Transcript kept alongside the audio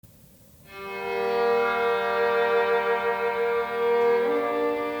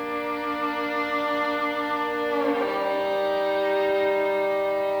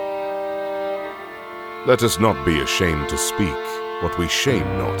Let us not be ashamed to speak what we shame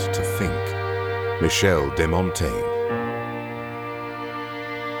not to think. Michel de Montaigne.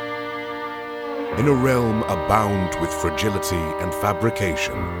 In a realm abound with fragility and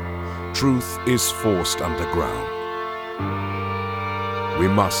fabrication, truth is forced underground. We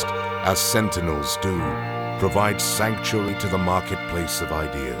must, as sentinels do, provide sanctuary to the marketplace of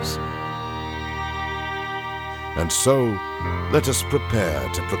ideas. And so, let us prepare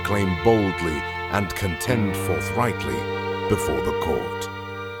to proclaim boldly and contend forthrightly before the court.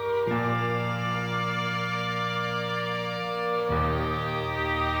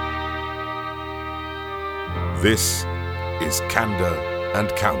 This is Candor and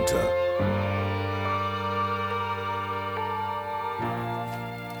Counter.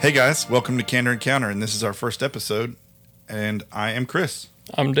 Hey guys, welcome to Candor and Counter, and this is our first episode, and I am Chris.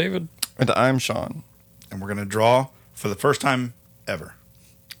 I'm David. And I'm Sean. And we're going to draw for the first time ever.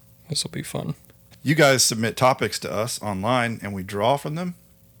 This will be fun. You guys submit topics to us online, and we draw from them.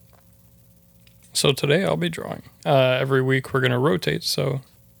 So today I'll be drawing. Every week we're going to rotate, so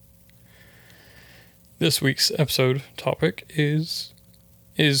this week's episode topic is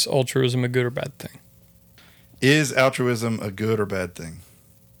altruism a good or bad thing? Is altruism a good or bad thing?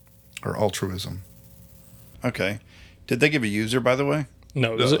 Or altruism? Okay. Did they give a user, by the way?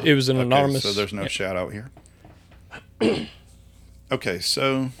 No, it was an anonymous. So there's no shout out here. Okay,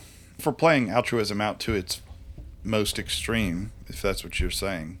 so for playing altruism out to its most extreme, if that's what you're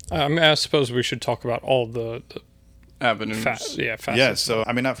saying. I suppose we should talk about all the Avenues. facets. Yeah, so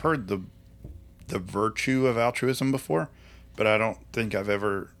I've heard the virtue of altruism before, but I don't think I've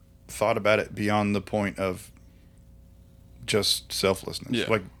ever thought about it beyond the point of just selflessness.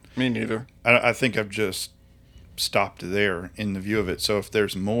 Yeah, me neither. I think I've just stopped there in the view of it. So if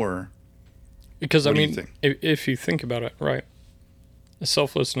there's more, because what do you think? If you think about it, right,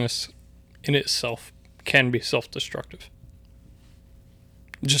 selflessness in itself can be self-destructive,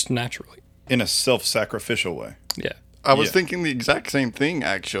 just naturally, in a self-sacrificial way. Yeah, I was thinking the exact same thing,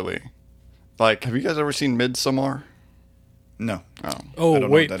 actually. Like, have you guys ever seen Midsommar? No. Oh know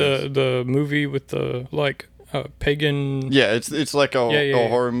wait, what that is. the movie with the pagan. Yeah, it's like a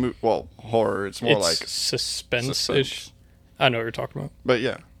horror movie. Well, horror. It's more It's like suspense-ish. suspense. I know what you're talking about. But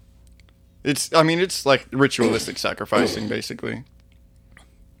yeah, it's like ritualistic sacrificing, basically.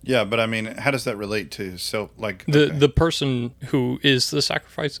 Yeah, but I mean, how does that relate to The person who is the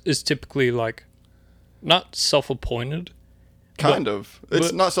sacrifice is typically like not self-appointed. Kind of.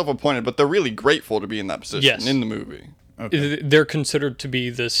 It's not self-appointed, but they're really grateful to be in that position Yes. in the movie. Okay. They're considered to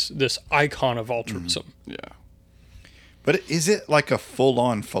be this icon of altruism. Yeah. But is it like a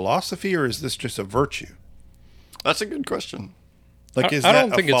full-on philosophy, or is this just a virtue? That's a good question. Like, is I that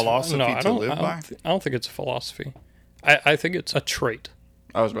don't think a it's philosophy no, I to don't, live I don't by? I don't think it's a philosophy. I think it's a trait.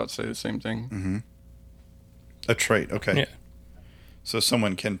 I was about to say the same thing. Mm-hmm. A trait, okay. Yeah. So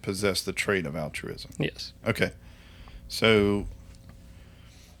someone can possess the trait of altruism. Yes. Okay. So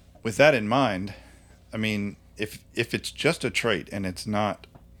with that in mind, I mean, if it's just a trait and it's not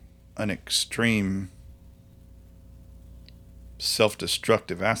an extreme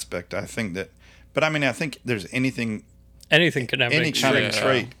self-destructive aspect, I think that, but I mean, I think there's anything Anything can have any an kind of extreme.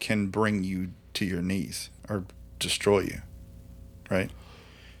 trait can bring you to your knees or destroy you, right?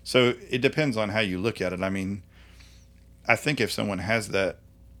 So it depends on how you look at it. I mean, I think if someone has the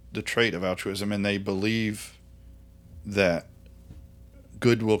trait of altruism and they believe that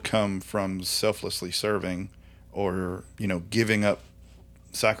good will come from selflessly serving or, giving up,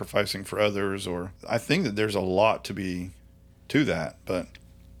 sacrificing for others, or I think that there's a lot to that, but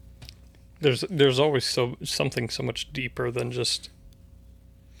There's always something so much deeper than just.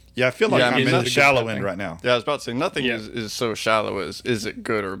 yeah, I feel like Yeah, I I'm mean, in that's the a good shallow thing. end right now. Yeah, I was about to say, nothing Yeah. is so shallow as is it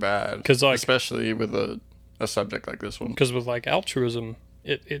good or bad. 'Cause, like- especially with a subject like this one. Because with like altruism,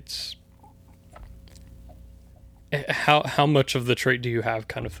 it's how much of the trait do you have,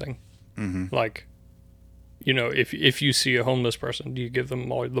 kind of thing. Mm-hmm. Like, if you see a homeless person, do you give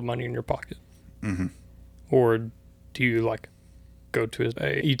them all the money in your pocket, Mm-hmm. or do you like go to a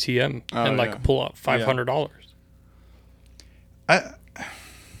ATM and yeah. pull out $500? I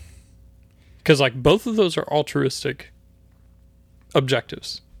Because both of those are altruistic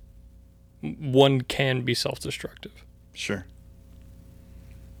objectives. One can be self-destructive. Sure.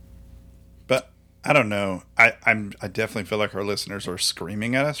 But I don't know. I definitely feel like our listeners are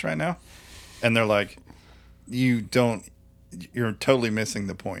screaming at us right now. And they're like, you're totally missing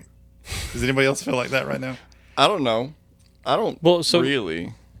the point. Does anybody else feel like that right now? I don't know. I don't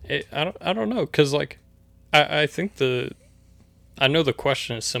really. I don't know, because I think I know the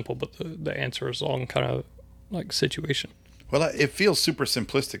question is simple, but the answer is long kind of like situation. Well, it feels super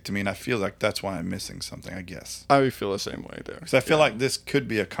simplistic to me, and I feel like that's why I'm missing something, I guess. I would feel the same way there. Because I feel like this could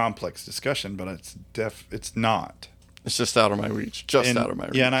be a complex discussion, but it's not. It's just out of my reach. Just And- out of my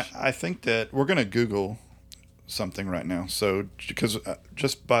reach. Yeah, and I think that we're going to Google something right now. So, because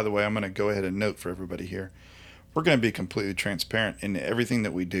just by the way, I'm going to go ahead and note for everybody here, we're going to be completely transparent in everything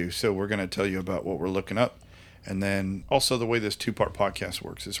that we do. So we're going to tell you about what we're looking up. And then also the way this 2-part podcast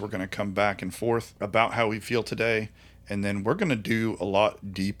works is we're going to come back and forth about how we feel today. And then we're going to do a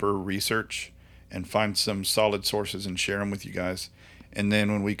lot deeper research and find some solid sources and share them with you guys. And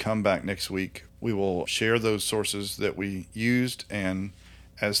then when we come back next week, we will share those sources that we used. And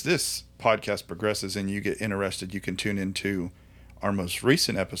as this podcast progresses and you get interested, you can tune into our most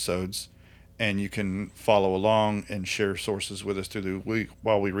recent episodes and you can follow along and share sources with us through the week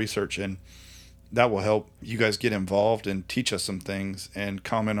while we research. And that will help you guys get involved and teach us some things and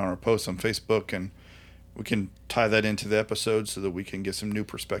comment on our posts on Facebook. And we can tie that into the episode so that we can get some new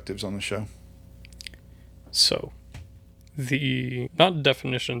perspectives on the show. So, not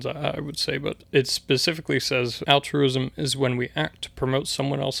definitions, I would say, but it specifically says altruism is when we act to promote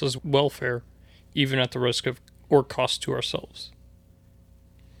someone else's welfare, even at the risk of or cost to ourselves.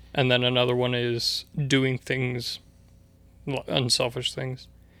 And then another one is doing things, unselfish things,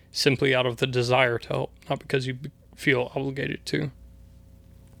 simply out of the desire to help, not because you feel obligated to.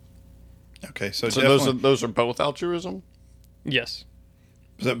 Okay, so those are both altruism? Yes.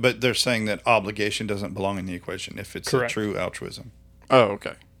 But they're saying that obligation doesn't belong in the equation if it's Correct. a true altruism. Oh,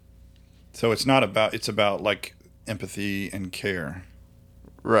 okay. So it's about like empathy and care.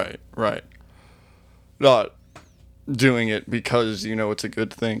 Right. Not doing it because you know it's a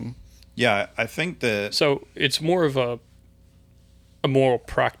good thing. Yeah, I think that So it's more of a moral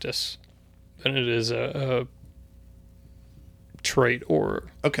practice than it is a trait or...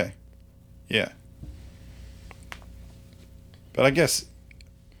 okay. Yeah. But I guess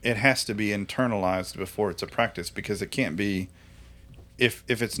it has to be internalized before it's a practice, because it can't be if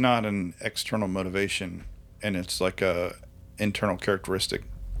it's not an external motivation and it's like a internal characteristic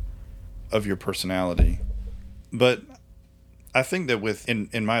of your personality. But I think that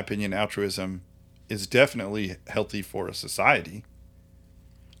in my opinion, altruism is definitely healthy for a society.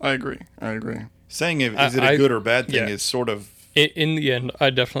 I agree. Saying is it a good or bad thing yeah. is sort of... In the end, I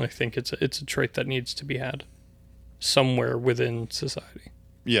definitely think it's a trait that needs to be had somewhere within society.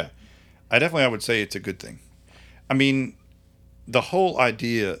 Yeah. I would say it's a good thing. I mean, the whole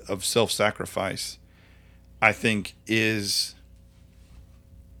idea of self-sacrifice, I think, is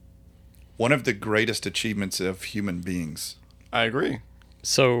one of the greatest achievements of human beings. I agree.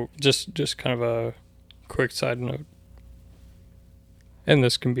 So just kind of a quick side note, and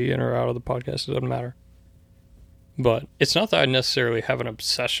this can be in or out of the podcast, it doesn't matter. But it's not that I necessarily have an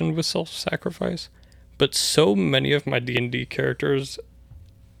obsession with self-sacrifice, but so many of my D&D characters,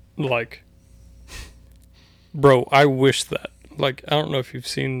 like, bro, I wish that. Like, I don't know if you've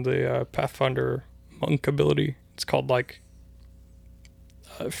seen the Pathfinder monk ability. It's called, like,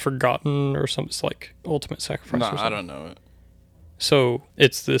 Forgotten or something. It's like Ultimate Sacrifice No, or something. I don't know it. So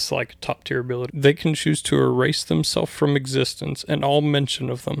it's this, like, top tier ability. They can choose to erase themselves from existence and all mention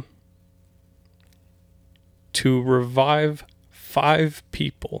of them to revive 5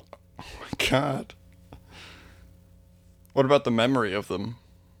 people. God. What about the memory of them?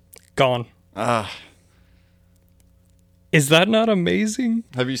 Gone. Ah, Is that not amazing?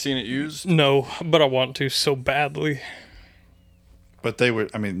 have you seen it used? No, but I want to so badly. But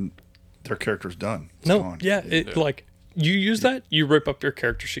their character's done. It's No, gone. yeah, like, you use that, you rip up your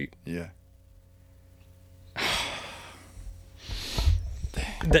character sheet. Yeah.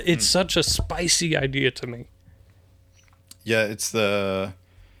 It's such a spicy idea to me. Yeah, it's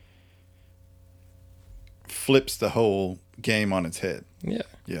flips the whole game on its head. Yeah.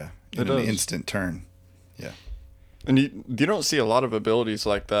 Yeah. It In an does. instant turn. Yeah. And you don't see a lot of abilities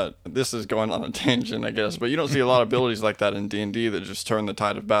like that. This is going on a tangent, I guess, but you don't see a lot of abilities like that in D&D that just turn the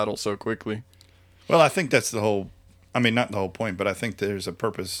tide of battle so quickly. Well, I think that's the whole, not the whole point, but I think there's a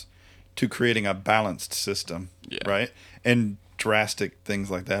purpose to creating a balanced system, right? And drastic things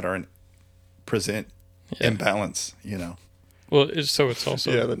like that present imbalance, Well, it's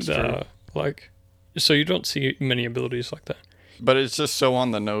also... Yeah, that's true. Like, so you don't see many abilities like that. But it's just so on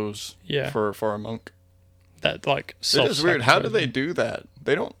the nose for a monk. That, like, It is weird. How do they do that?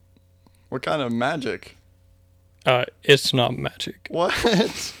 They don't... What kind of magic? It's not magic. What?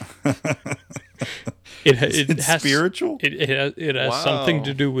 It It's has spiritual? It has something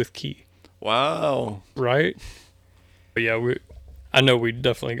to do with ki, Wow. right? But yeah, I know we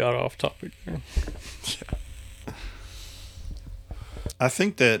definitely got off topic there. I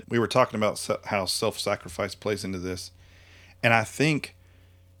think that we were talking about how self-sacrifice plays into this. And I think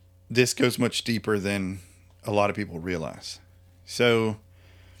this goes much deeper than a lot of people realize. So,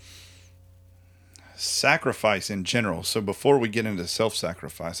 sacrifice in general. So, before we get into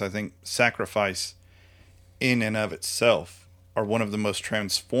self-sacrifice, I think sacrifice in and of itself are one of the most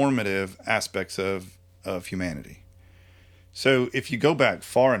transformative aspects of humanity. So, if you go back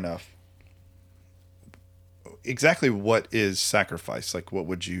far enough, exactly what is sacrifice? Like,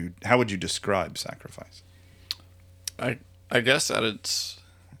 how would you describe sacrifice? I guess at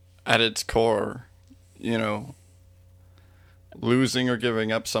its core, losing or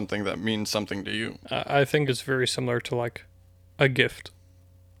giving up something that means something to you. I think it's very similar to like a gift.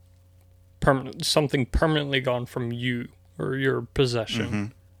 Something permanently gone from you or your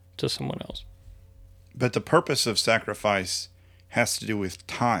possession to someone else. But the purpose of sacrifice has to do with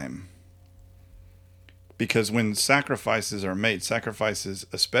time. Because when sacrifices are made, sacrifices,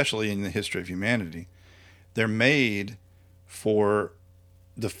 especially in the history of humanity, they're made for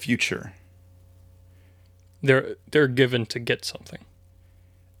the future. They're given to get something.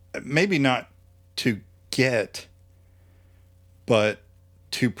 Maybe not to get, but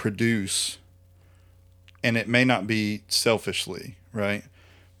to produce. And it may not be selfishly, right?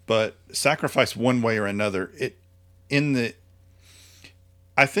 But sacrifice one way or another,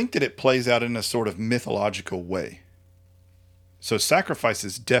 I think that it plays out in a sort of mythological way. So sacrifice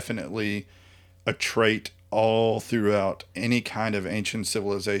is definitely a trait all throughout any kind of ancient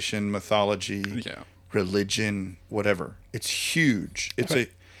civilization, mythology, religion, whatever. It's huge. It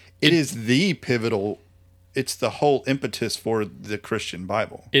is the pivotal. It's the whole impetus for the Christian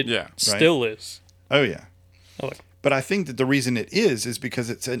Bible. It still is. Oh yeah. Like, but I think that the reason it is because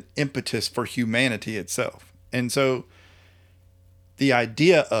it's an impetus for humanity itself. And so the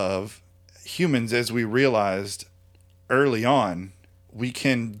idea of humans, as we realized early on, we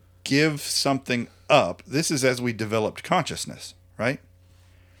can give something up. This is as we developed consciousness, right?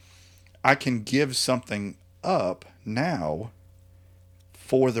 I can give something up now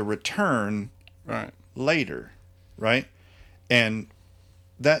for the return later, right? And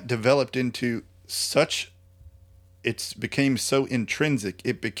that developed into it became so intrinsic,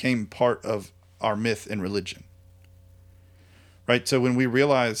 it became part of our myth and religion. Right? So when we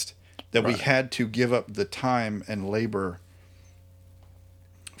realized that we had to give up the time and labor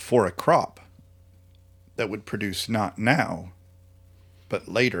for a crop that would produce not now, but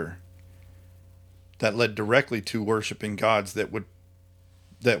later, that led directly to worshiping gods that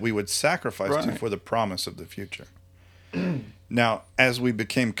we would sacrifice to for the promise of the future. Now, as we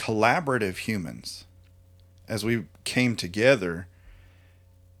became collaborative humans, as we came together,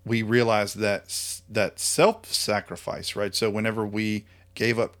 we realized that self-sacrifice, right? So whenever we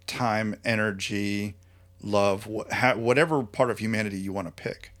gave up time, energy, love, whatever part of humanity you want to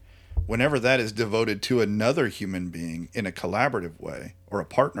pick, whenever that is devoted to another human being in a collaborative way or a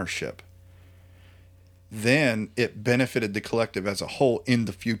partnership, then it benefited the collective as a whole in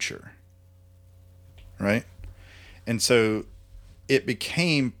the future, right? And so it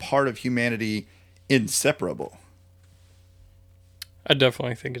became part of humanity, inseparable. I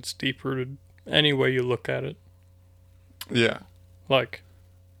definitely think it's deep-rooted any way you look at it. Yeah. Like,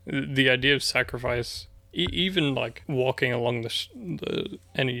 the idea of sacrifice, even like walking along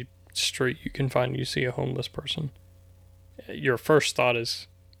any street you can find, you see a homeless person. Your first thought is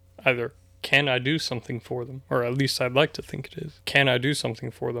either, can I do something for them? Or at least I'd like to think it is. Can I do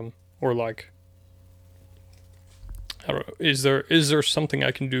something for them? Or like, I don't know, is there something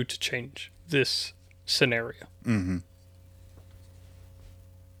I can do to change this scenario? Mm-hmm.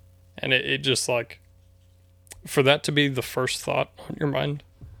 And it just like, for that to be the first thought on your mind,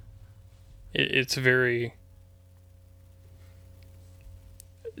 it's very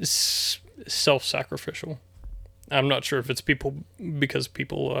self-sacrificial. I'm not sure if it's because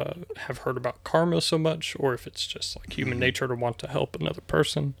people have heard about karma so much, or if it's just like human nature to want to help another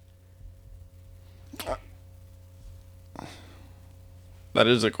person. That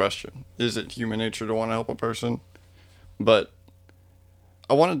is a question. Is it human nature to want to help a person? But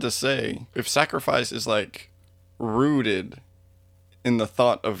I wanted to say, if sacrifice is like rooted in the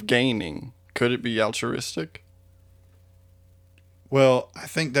thought of gaining, could it be altruistic? Well, I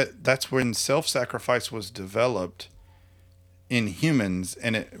think that's when self-sacrifice was developed in humans,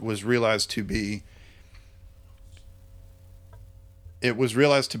 and it was realized to be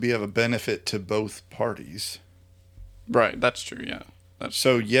of a benefit to both parties. Right, that's true, yeah.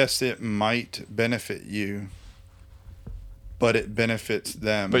 So yes, it might benefit you, but it benefits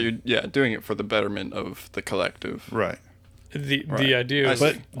them. But you're doing it for the betterment of the collective. Right. The idea of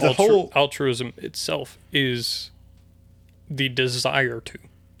but the whole altruism itself is the desire to.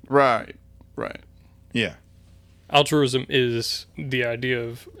 Right. Yeah. Altruism is the idea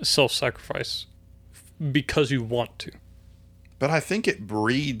of self-sacrifice because you want to. But I think it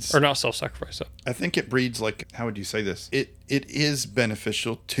breeds, Or not self-sacrifice. I think it breeds, like, how would you say this? It is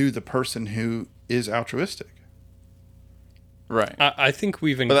beneficial to the person who is altruistic. Right. I think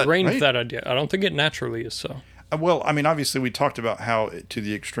we've that- ingrained right? that idea. I don't think it naturally is so. Well, I mean, obviously we talked about how to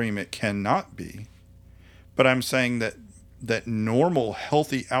the extreme it cannot be, but I'm saying that normal,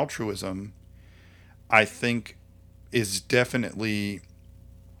 healthy altruism, I think, is definitely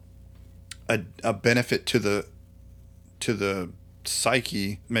a benefit to the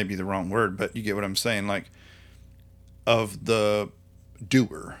psyche, maybe the wrong word, but you get what I'm saying, like, of the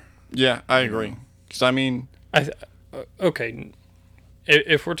doer. Yeah, I agree. Because, I mean, Okay,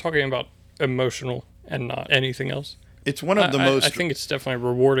 if we're talking about emotional and not anything else, It's one of the most. I think it's definitely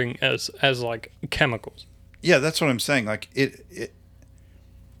rewarding as like chemicals. Yeah, that's what I'm saying. Like it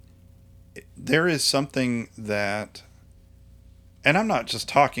there is something that, and I'm not just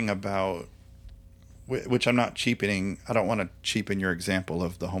talking about, which I'm not cheapening. I don't want to cheapen your example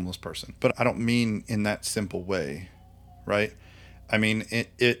of the homeless person, but I don't mean in that simple way, right? I mean,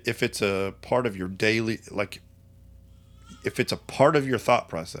 if it's a part of your daily, like, if it's a part of your thought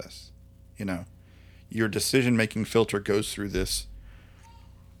process, you know, your decision-making filter goes through this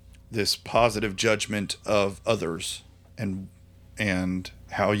positive judgment of others and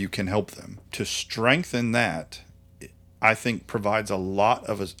how you can help them. To strengthen that, I think provides a lot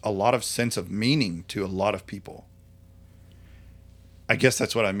of sense of meaning to a lot of people. I guess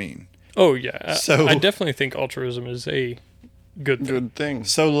that's what I mean. Oh yeah, So- I definitely think altruism is a good thing. good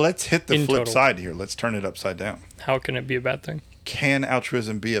things. So let's hit the In flip total. side here. Let's turn it upside down. How can it be a bad thing? Can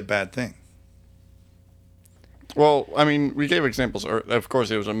altruism be a bad thing? Well, I mean, we gave examples. Of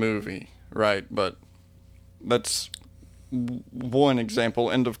course, it was a movie, right? But that's one example.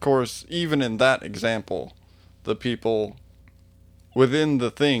 And of course, even in that example, the people within the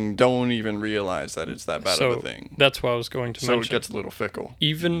thing don't even realize that it's that bad So of a thing. that's what I was going to So it mention. gets a little fickle.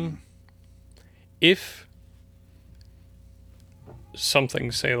 Even if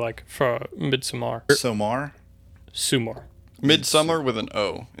something, say like for Midsommar, Somar? Sumar, Midsummer with an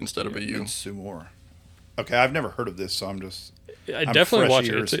O instead of a U. It's Sumor. Okay, I've never heard of this, so I'm just. I I'm definitely fresh watch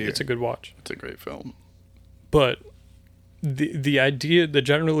it. ears here. It's a good watch. It's a great film. But the idea, the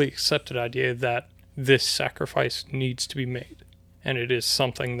generally accepted idea that this sacrifice needs to be made, and it is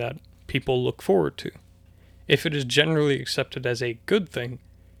something that people look forward to. If it is generally accepted as a good thing,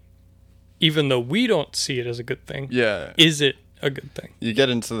 even though we don't see it as a good thing, Yeah. is it a good thing? You get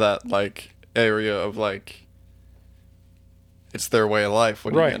into that, like, area of, like, it's their way of life.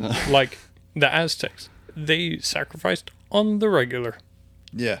 When Right. You get in. Like the Aztecs, they sacrificed on the regular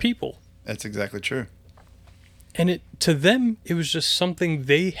Yeah, people. that's exactly true. And it to them, it was just something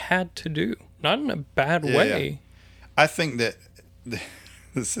they had to do. Not in a bad Yeah, way. yeah. I think that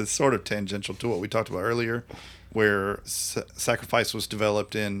this is sort of tangential to what we talked about earlier, where sacrifice was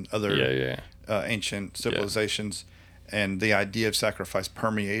developed in other Yeah. ancient civilizations, and the idea of sacrifice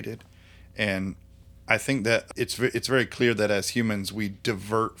permeated. And I think that it's very clear that as humans we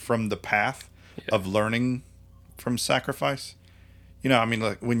divert from the path of learning from sacrifice. You know, I mean,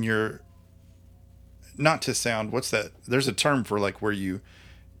 like when you're, not to sound, what's that? There's a term for like where you,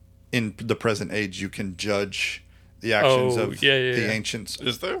 in the present age, you can judge the actions Oh, of yeah, the yeah. ancients.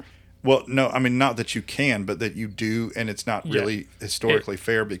 Is there? Well, no, I mean, not that you can, but that you do, and it's not Yeah. really historically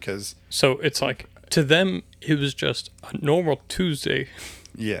fair because, So it's like to them it was just a normal Tuesday.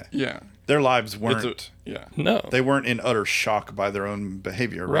 yeah, Yeah. their lives It's weren't, yeah. No. they weren't in utter shock by their own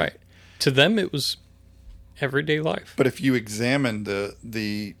behavior, right. To them it was everyday life. But if you examine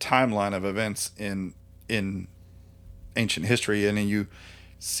the timeline of events in ancient history, and then you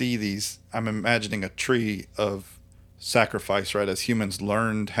see these, I'm imagining a tree of sacrifice, right? As humans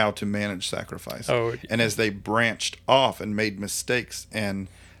learned how to manage sacrifice, Oh, and as they branched off and made mistakes and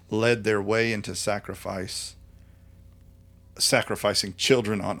led their way into sacrificing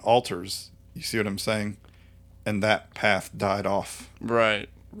children on altars. You see what I'm saying? And that path died off. Right.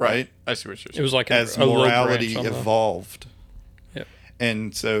 Right? I see what you're It saying. was like As a low morality branch on the- evolved. Yep.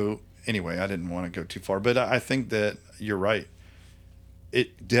 And so, anyway, I didn't want to go too far, but I think that you're right.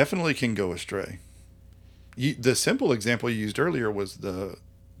 It definitely can go astray. The simple example you used earlier was the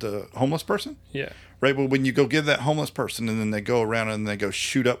homeless person, Yeah. right? Well, when you go give that homeless person and then they go around and they go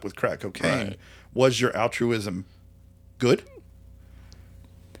shoot up with crack cocaine, Right. was your altruism good?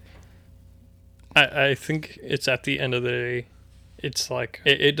 I think it's at the end of the day, it's like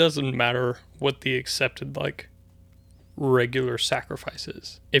it doesn't matter what the accepted like regular sacrifice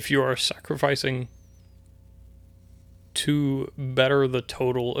is. If you are sacrificing to better the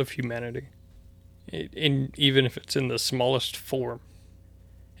total of humanity, even if it's in the smallest form.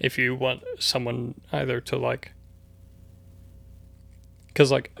 If you want someone either to like,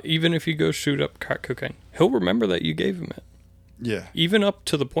 because like even if you go shoot up crack cocaine, he'll remember that you gave him it, Yeah. even up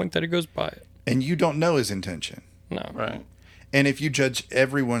to the point that he goes buy it. And you don't know his intention. No, Right. And if you judge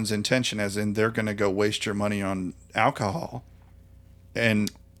everyone's intention as in they're going to go waste your money on alcohol, and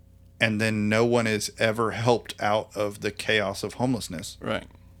then no one is ever helped out of the chaos of homelessness, Right.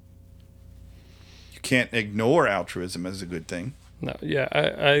 you can't ignore altruism as a good thing. no, yeah,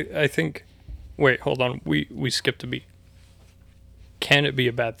 I think. Wait, hold on. We skipped a beat. Can it be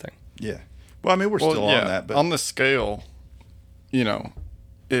a bad thing? Yeah. Well, I mean, we're still on that, but on the scale,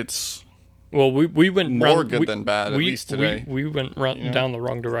 it's Well, we went more good than bad, at least today. We went down the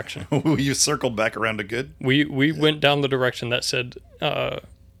wrong direction. you circled back around to good. We went down the direction that said,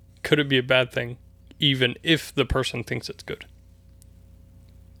 could it be a bad thing, even if the person thinks it's good?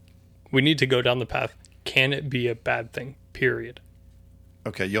 We need to go down the path. Can it be a bad thing? Period.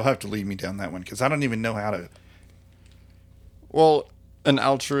 Okay, you'll have to lead me down that one because I don't even know how to. Well, an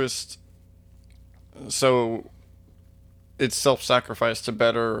altruist, so it's self-sacrifice to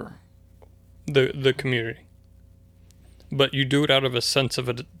better. The community, but you do it out of a sense of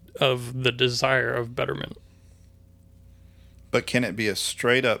the desire of betterment. But can it be a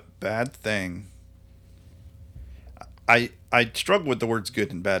straight up bad thing? I struggle with the words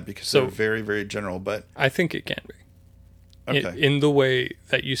good and bad because they're very, very general, but I think it can be. okay. In the way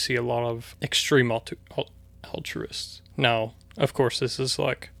that you see a lot of extreme altruists. Now, of course, this is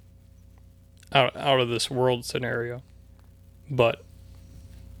like out of this world scenario, but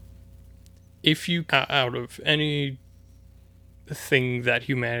if you out of any thing that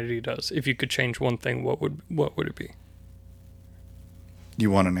humanity does, if you could change one thing, what would it be? You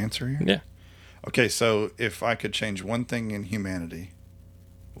want an answer here? Yeah. Okay, so if I could change one thing in humanity,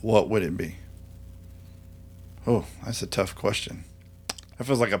 what would it be? Oh, that's a tough question. That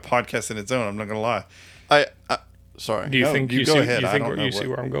feels like a podcast in its own. I'm not gonna lie. I sorry. Do you No, think you you go see, ahead. you I think don't where know you see what-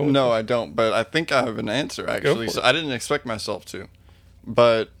 where I'm going? No, I don't. But I think I have an answer actually. for So it. I didn't expect myself to,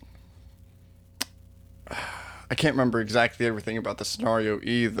 but I can't remember exactly everything about the scenario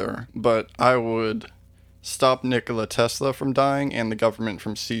either. But I would stop Nikola Tesla from dying and the government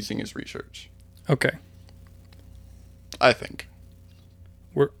from seizing his research. Okay. I think.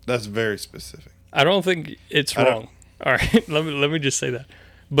 That's very specific. I don't think it's I don't- wrong. All right, let me just say that.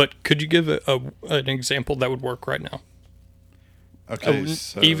 But could you give an example that would work right now? Okay,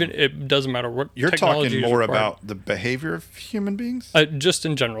 so Even it doesn't matter what you're technology talking is more required. about the behavior of human beings. Just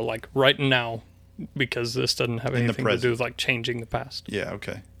in general, like right now, because this doesn't have In the anything to do present. with like changing the past. Yeah.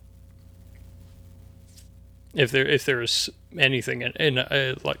 Okay. If there is anything in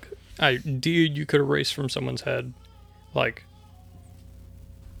like idea you could erase from someone's head, like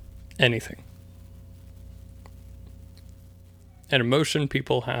anything, an emotion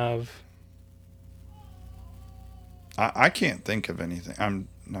people have. I can't think of anything. I'm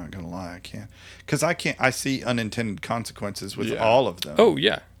not gonna lie. I can't because I can't. I see unintended consequences with Yeah. all of them. Oh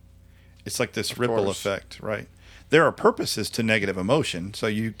yeah, It's like this ripple course. effect, right? There are purposes to negative emotion, so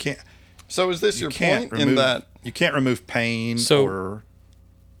you can't. So is this You your can't point in that? you can't remove pain So- or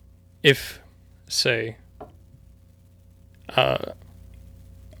if say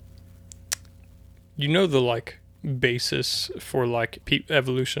the like basis for like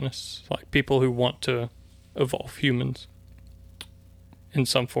evolutionists, like people who want to evolve humans in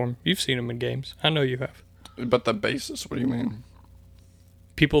some form. You've seen them in games. I know you have. But the basis? What do you mean?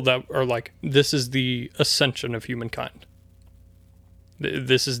 People that are like, this is the ascension of humankind.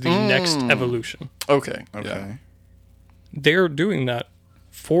 This is the next evolution. Okay. okay. Yeah. They're doing that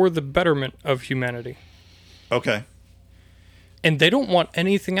for the betterment of humanity. Okay. And they don't want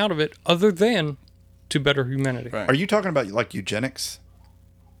anything out of it other than to better humanity. Right. Are you talking about like eugenics?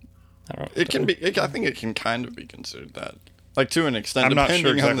 I don't know. It can be. I think it can kind of be considered that, like to an extent. I'm not sure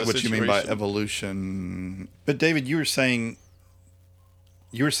depending on exactly the what you mean by situation. evolution. But David, you were saying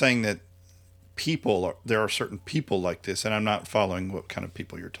that there are certain people like this, and I'm not following what kind of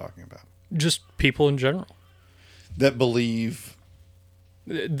people you're talking about. Just people in general. That believe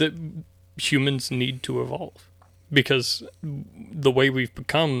That humans need to evolve. Because the way we've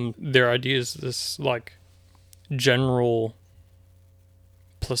become, their idea is this like general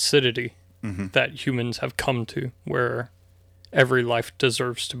placidity that humans have come to, where every life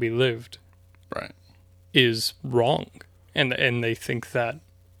deserves to be lived, Right. is wrong. And they think that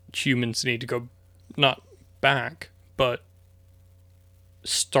humans need to go not back, but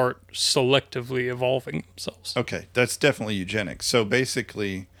start selectively evolving themselves. okay, that's definitely eugenics. So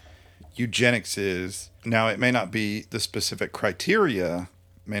basically, eugenics is now it may not be the specific criteria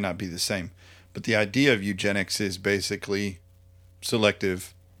may not be the same, But the idea of eugenics is basically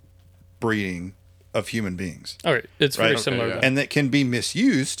selective breeding of human beings. All right, it's very Right. similar. Okay, to yeah. that. And that can be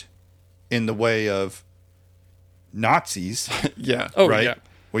misused in the way of Nazis, Yeah. Oh right? yeah,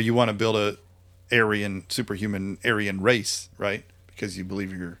 Where you want to build a Aryan, superhuman Aryan race, right? Because you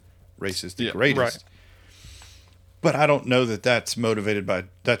believe your race is the Yeah, greatest. right. But I don't know that that's motivated by,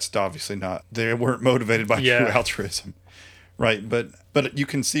 that's obviously not, they weren't motivated by Yeah. true altruism. Right. But you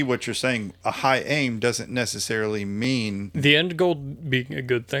can see what you're saying. A high aim doesn't necessarily mean, the end goal being a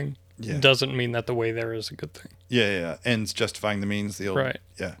good thing Yeah. doesn't mean that the way there is a good thing. yeah, ends justifying the means. The old, Right.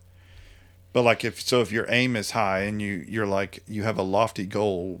 Yeah. But like if your aim is high and you're like, you have a lofty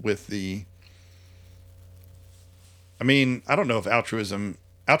goal with the, I mean, I don't know if altruism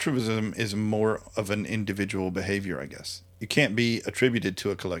is more of an individual behavior, I guess. You can't be attributed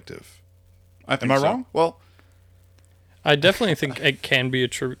to a collective. I think Am I so. wrong? Well, I definitely think it can be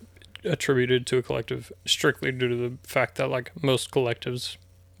attributed to a collective strictly due to the fact that like most collectives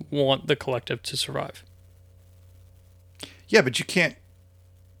want the collective to survive. Yeah, but you can't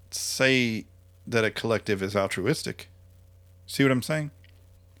say that a collective is altruistic. See what I'm saying?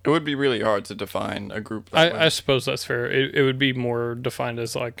 it would be really hard to define a group that way. I suppose that's fair. It would be more defined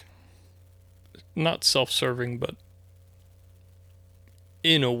as like not self-serving, but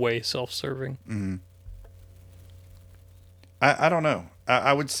in a way self-serving. I don't know.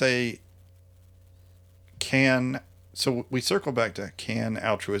 I would say so we circle back to, can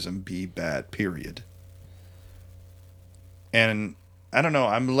altruism be bad, period? And I don't know.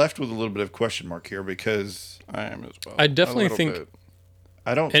 I'm left with a little bit of question mark here because I am as well. I definitely A little think- bit.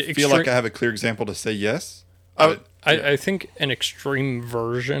 I don't An feel like extreme- I have a clear example to say yes. Oh, I think an extreme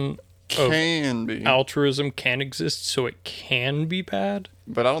version of can be, altruism can exist, so it can be bad.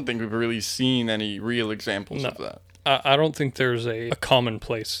 but I don't think we've really seen any real examples No. of that. I don't think there's a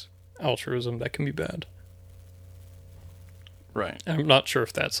commonplace altruism that can be bad. Right. I'm not sure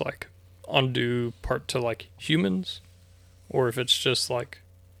if that's like undue part to like humans, or if it's just like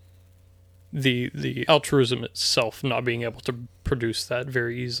the altruism itself not being able to produce that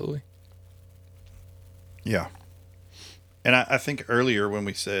very easily. Yeah. And I think earlier when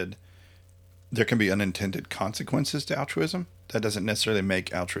we said there can be unintended consequences to altruism, that doesn't necessarily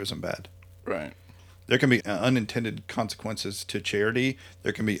make altruism bad. Right. There can be unintended consequences to charity.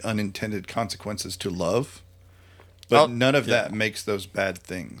 There can be unintended consequences to love. But none of that makes those bad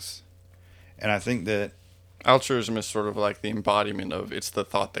things. And I think that, Altruism is sort of like the embodiment of it's the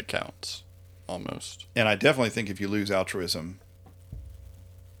thought that counts, almost. and I definitely think if you lose altruism,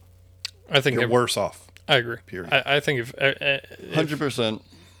 I think you're worse off. I agree. Period. I think if 100%.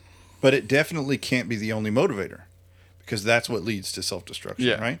 But it definitely can't be the only motivator, because that's what leads to self-destruction,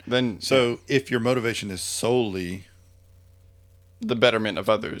 Yeah. right? Then So if your motivation is solely, the betterment of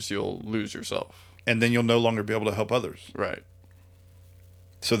others, you'll lose yourself. and then you'll no longer be able to help others. Right.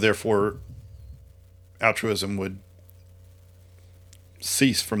 So therefore, altruism would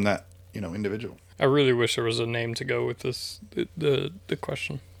cease from that, individual. I really wish there was a name to go with this the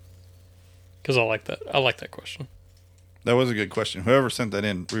question, because I like that. I like that question. That was a good question. Whoever sent that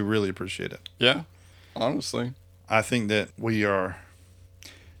in, we really appreciate it. Yeah. Honestly. I think that we are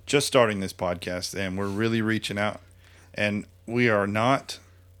just starting this podcast and we're really reaching out, and we are not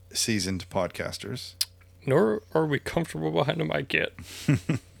seasoned podcasters, Nor are we comfortable behind a mic yet.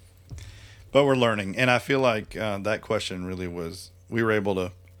 but we're learning. And I feel like that question really was, we were able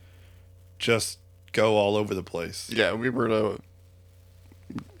to just go all over the place. Yeah, we were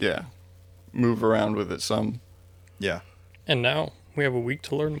to, move around with it some. Yeah. And now we have a week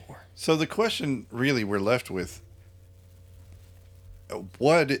to learn more. So the question really we're left with,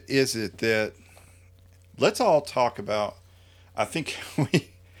 what is it that, let's all talk about, I think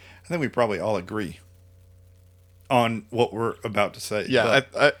we probably all agree on what we're about to say. Yeah,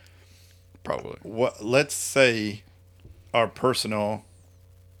 But I probably. let's say our personal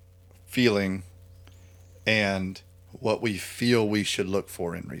feeling and what we feel we should look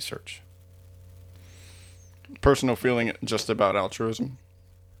for in research. Personal feeling just about altruism.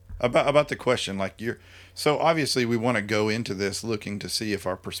 About the question, so obviously we want to go into this looking to see if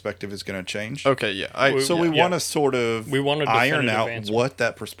our perspective is going to change. Okay, yeah. So we want to sort of We want a iron definitive out answer. what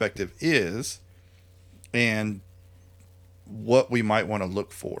that perspective is and what we might want to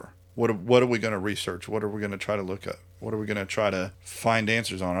look for. What are we going to research? What are we going to try to look at? What are we going to try to find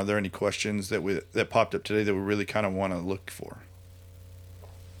answers on? Are there any questions that popped up today that we really kind of want to look for?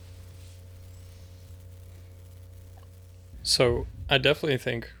 So I definitely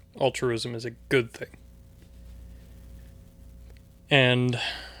think altruism is a good thing. And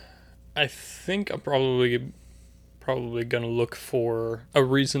I think I'm probably probably going to look for a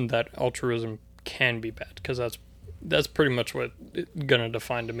reason that altruism can be bad, because that's pretty much what it's going to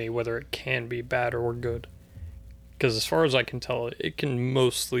define to me whether it can be bad or good. Because as far as I can tell, it can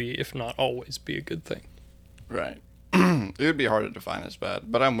mostly, if not always, be a good thing. Right. It would be hard to define as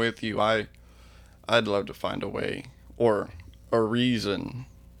bad, but I'm with you. I'd love to find a way or a reason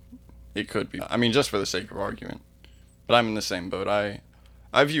it could be. I mean, just for the sake of argument. But I'm in the same boat.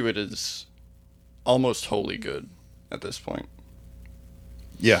 I view it as almost wholly good at this point.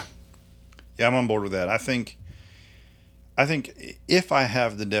 Yeah. Yeah, I'm on board with that. I think if I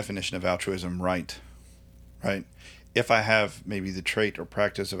have the definition of altruism right, if I have maybe the trait or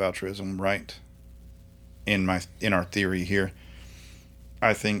practice of altruism right in our theory here,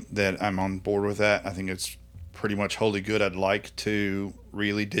 I think that I'm on board with that. I think it's pretty much wholly good. I'd like to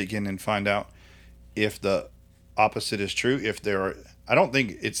really dig in and find out if the opposite is true. I don't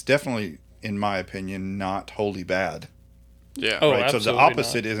think it's definitely, in my opinion, not wholly bad. Yeah. Oh, right. So the absolutely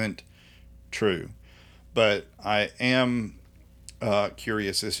opposite not. isn't true, but I am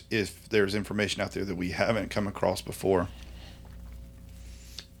curious if there's information out there that we haven't come across before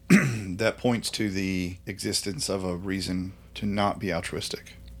that points to the existence of a reason to not be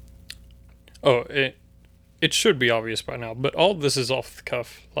altruistic. Oh, it should be obvious by now, but all this is off the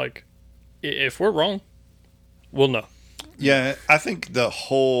cuff. Like, if we're wrong, we'll know. Yeah, I think the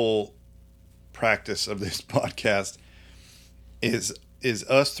whole practice of this podcast is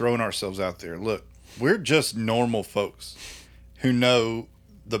us throwing ourselves out there. Look, we're just normal folks who know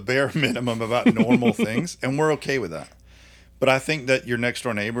the bare minimum about normal things, and we're okay with that. But I think that your next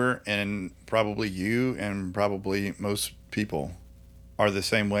door neighbor and probably you and probably most people are the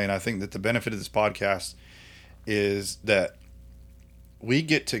same way. And I think that the benefit of this podcast is that we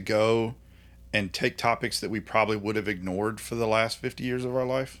get to go and take topics that we probably would have ignored for the last 50 years of our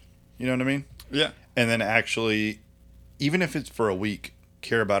life. You know what I mean? Yeah. And then actually, even if it's for a week,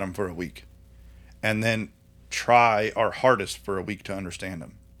 care about them for a week. And then try our hardest for a week to understand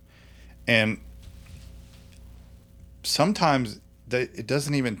them. And sometimes it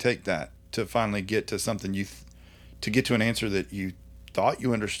doesn't even take that to finally get to something to get to an answer that you thought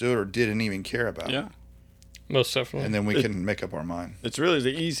you understood or didn't even care about. Yeah. Most definitely. And then we can make up our mind. It's really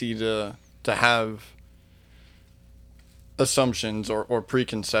easy to have assumptions or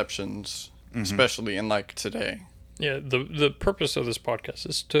preconceptions, especially in like today. Yeah, the purpose of this podcast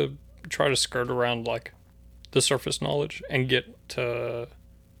is to try to skirt around like the surface knowledge and get to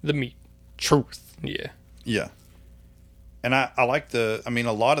the meat. Truth. Yeah. Yeah. And I like a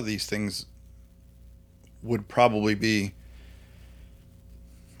lot of these things would probably be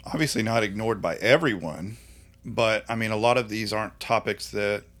obviously not ignored by everyone, but I mean, a lot of these aren't topics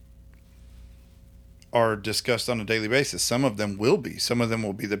that are discussed on a daily basis. Some of them will be. Some of them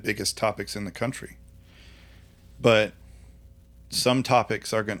will be the biggest topics in the country. But some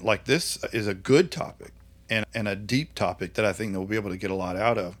topics are going, like this is a good topic and a deep topic that I think that we'll be able to get a lot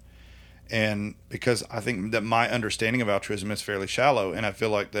out of. And because I think that my understanding of altruism is fairly shallow, and I feel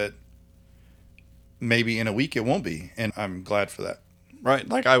like that maybe in a week it won't be, and I'm glad for that. Right.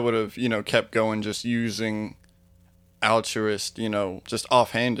 Like I would have, kept going just using altruist, just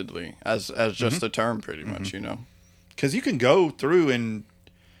offhandedly as just a term pretty much, Because you can go through and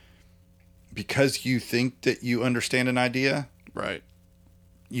because you think that you understand an idea, Right.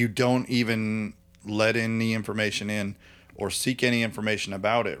 you don't even let any information in or seek any information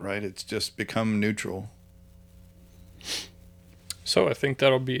about it, right? It's just become neutral. So I think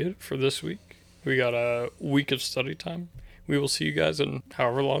that'll be it for this week. We got a week of study time. We will see you guys in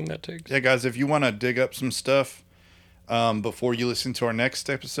however long that takes. Yeah, guys, if you want to dig up some stuff before you listen to our next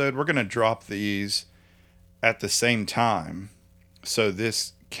episode, we're going to drop these at the same time. So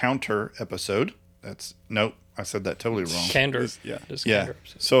this counter episode, I said that totally wrong. Candor. Yeah. This Yeah. Candor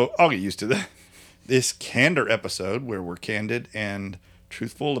episode. So I'll get used to that. This candor episode where we're candid and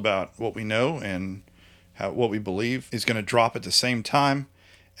truthful about what we know and what we believe is going to drop at the same time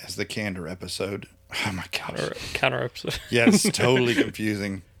as the candor episode. Oh my gosh. Or counter episode. Yeah, it's totally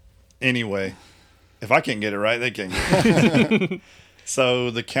confusing. Anyway, if I can't get it right, they can't get it right.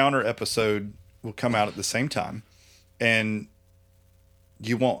 So the counter episode will come out at the same time, and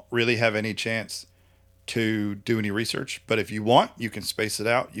you won't really have any chance to do any research. But if you want, you can space it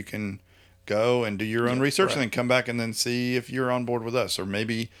out. You can go and do your own research right. and then come back and then see if you're on board with us. Or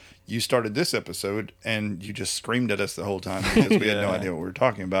maybe you started this episode and you just screamed at us the whole time because we had no idea what we were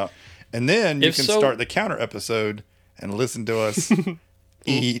talking about. And then you can start the counter episode and listen to us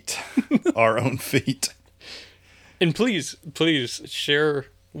eat our own feet. And please share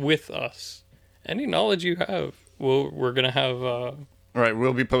with us any knowledge you have. We're going to have... Right.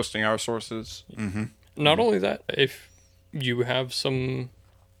 We'll be posting our sources. Mm-hmm. Not only that, if you have something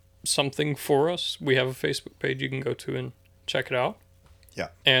for us, we have a Facebook page you can go to and check it out. Yeah.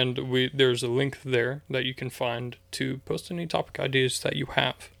 And there's a link there that you can find to post any topic ideas that you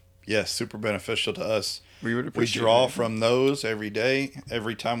have. Yes, super beneficial to us. We would We appreciate draw it. from those every day,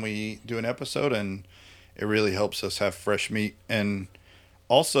 every time we do an episode, and it really helps us have fresh meat. And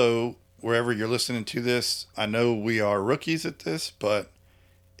also, wherever you're listening to this, I know we are rookies at this, but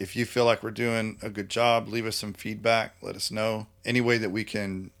if you feel like we're doing a good job, leave us some feedback. Let us know any way that we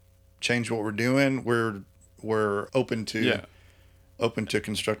can change what we're doing. We're open to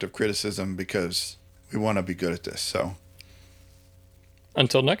constructive criticism because we want to be good at this. So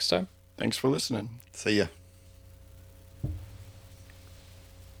Until next time. Thanks for listening. see ya.